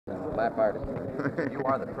Bipartisan. You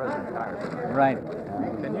are the president, Congressman. Right.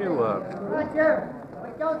 Can you Roger, we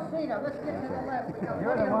don't see them. Let's get to the left.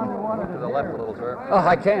 You're the one who wanted to the left a little, sir? Oh,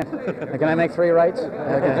 I can't. Can I make 3 rights? Okay.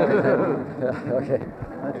 Okay.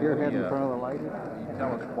 That's your head in front of the light. Can you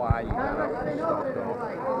tell us why you got up and stopped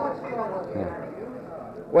off? Yeah.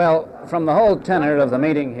 Well, from the whole tenor of the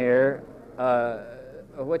meeting here,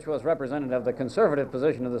 which was representative of the conservative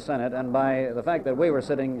position of the Senate, and by the fact that we were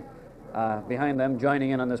sitting behind them, joining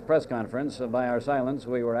in on this press conference, by our silence,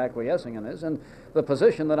 we were acquiescing in this. And the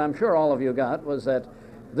position that I'm sure all of you got was that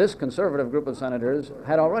this conservative group of senators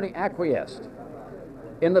had already acquiesced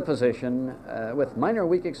in the position, with minor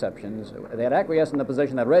weak exceptions. They had acquiesced in the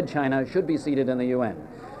position that Red China should be seated in the UN.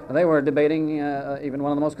 They were debating, even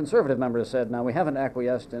one of the most conservative members said, now we haven't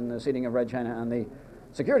acquiesced in the seating of Red China on the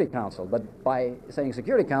Security Council, but by saying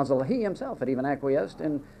Security Council, he himself had even acquiesced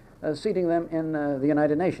in seating them in the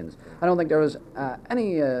United Nations. I don't think there was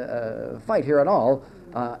any fight here at all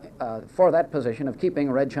for that position of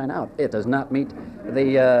keeping Red China out. It does not meet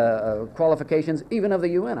the qualifications even of the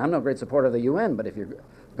UN. I'm no great supporter of the UN, but if you're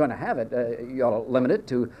going to have it, you ought to limit it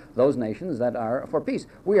to those nations that are for peace.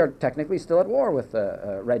 We are technically still at war with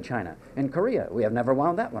Red China. In Korea, we have never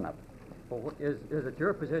wound that one up. Well, is it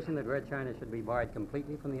your position that Red China should be barred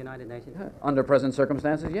completely from the United Nations? Under present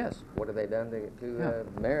circumstances, yes. What have they done to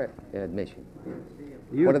merit admission?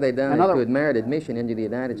 What have they done to merit admission into the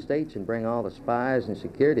United States and bring all the spies and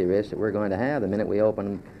security risks that we're going to have the minute we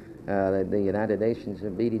open the United Nations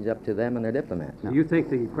meetings up to them and their diplomats? Do you think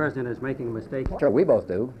the president is making a mistake? Sure, we both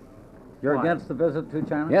do. You're against the visit to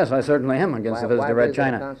China? Yes, I certainly am against the visit to Red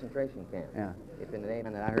China. Why concentration camp? Yeah. If in the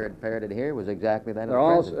name that I heard parroted here was exactly that. They're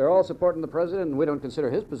all supporting the president, and we don't consider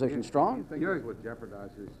his position strong. You think this would jeopardize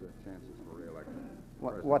his chances for re-election?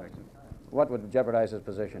 What would jeopardize his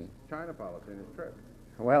position? China policy and his trip.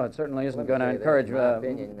 Well, it certainly isn't going to encourage. In my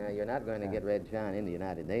opinion, you're not going to get Red China in the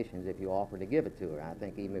United Nations if you offer to give it to her. I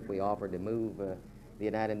think even if we offered to move the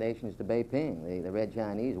United Nations to Beijing, the Red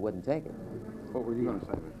Chinese wouldn't take it. What were you going to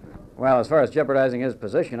say, Mr. Well, as far as jeopardizing his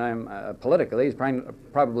position, I'm politically, he's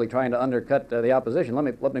probably trying to undercut the opposition.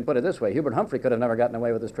 Let me put it this way: Hubert Humphrey could have never gotten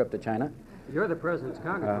away with his trip to China. You're the president's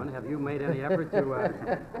congressman. Have you made any effort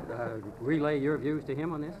to relay your views to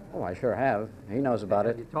him on this? Oh, I sure have. He knows about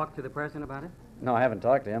it. Have you talked to the president about it? No, I haven't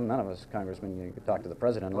talked to him. None of us congressmen you could talk to the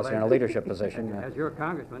president unless you're in a leadership position. As you're a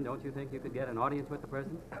congressman, don't you think you could get an audience with the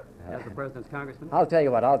president as the president's congressman? I'll tell you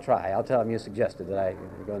what, I'll try. I'll tell him you suggested that I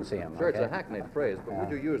go and see him. Sure, okay? it's a hackneyed phrase, but would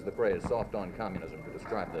you use the phrase soft on communism to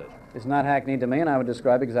describe this? It's not hackneyed to me, and I would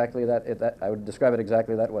describe exactly I would describe it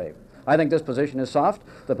exactly that way. I think this position is soft.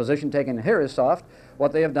 The position taken here is soft.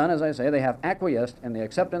 What they have done, as I say, they have acquiesced in the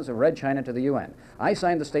acceptance of Red China to the UN. I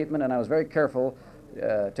signed the statement, and I was very careful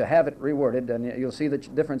to have it reworded, and you'll see the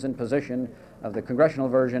difference in position of the congressional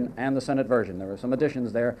version and the Senate version. There were some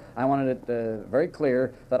additions there. I wanted it very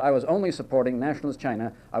clear that I was only supporting nationalist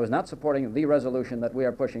China. I was not supporting the resolution that we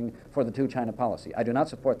are pushing for the two-China policy. I do not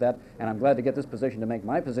support that, and I'm glad to get this position to make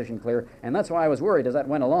my position clear, and that's why I was worried as that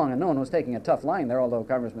went along, and no one was taking a tough line there, although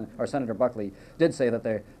Congressman or Senator Buckley did say that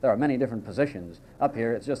there are many different positions up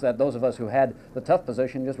here. It's just that those of us who had the tough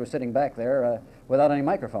position just were sitting back there without any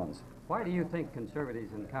microphones. Why do you think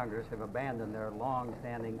conservatives in Congress have abandoned their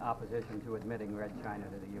long-standing opposition to admitting Red China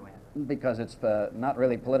to the UN? Because it's not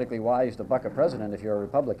really politically wise to buck a president if you're a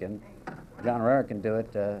Republican. John Rarick can do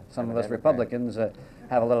it. Some of us Republicans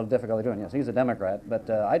have a little difficulty doing it. Yes, he's a Democrat, but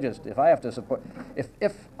if I have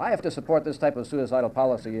to support this type of suicidal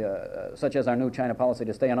policy, such as our new China policy,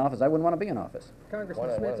 to stay in office, I wouldn't want to be in office. One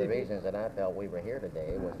of the reasons that I felt we were here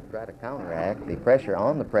today was to try to counteract the pressure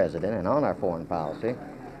on the president and on our foreign policy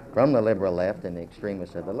from the liberal left and the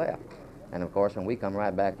extremists of the left. And of course, when we come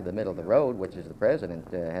right back to the middle of the road, which is the president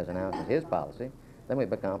has announced as his policy, then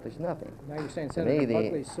we've accomplished nothing. Now you're saying Senator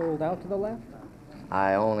Buckley sold out to the left?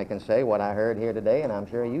 I only can say what I heard here today, and I'm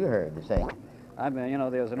sure you heard the same. I mean, you know,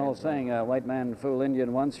 there's an old saying, white man fool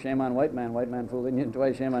Indian once, shame on white man fool Indian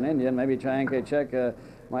twice, shame on Indian. Maybe Chiang Kai-shek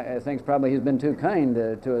thinks probably he's been too kind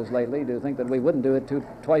to us lately to think that we wouldn't do it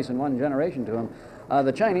twice in one generation to him.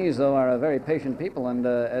 The Chinese, though, are a very patient people, and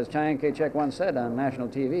as Chiang Kai-shek once said on national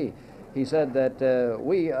TV, he said that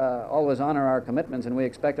we always honor our commitments and we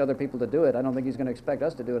expect other people to do it. I don't think he's going to expect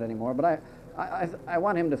us to do it anymore, but I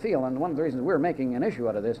want him to feel, and one of the reasons we're making an issue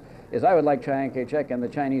out of this is I would like Chiang Kai-shek and the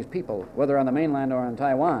Chinese people, whether on the mainland or on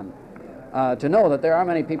Taiwan, to know that there are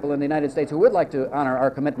many people in the United States who would like to honor our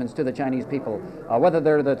commitments to the Chinese people, whether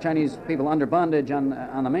they're the Chinese people under bondage on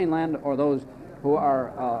the mainland or those who are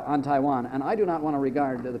on Taiwan. And I do not want to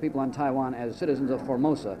regard the people on Taiwan as citizens of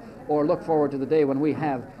Formosa or look forward to the day when we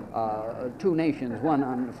have two nations, one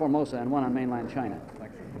on Formosa and one on mainland China.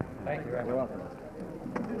 Thank you very much.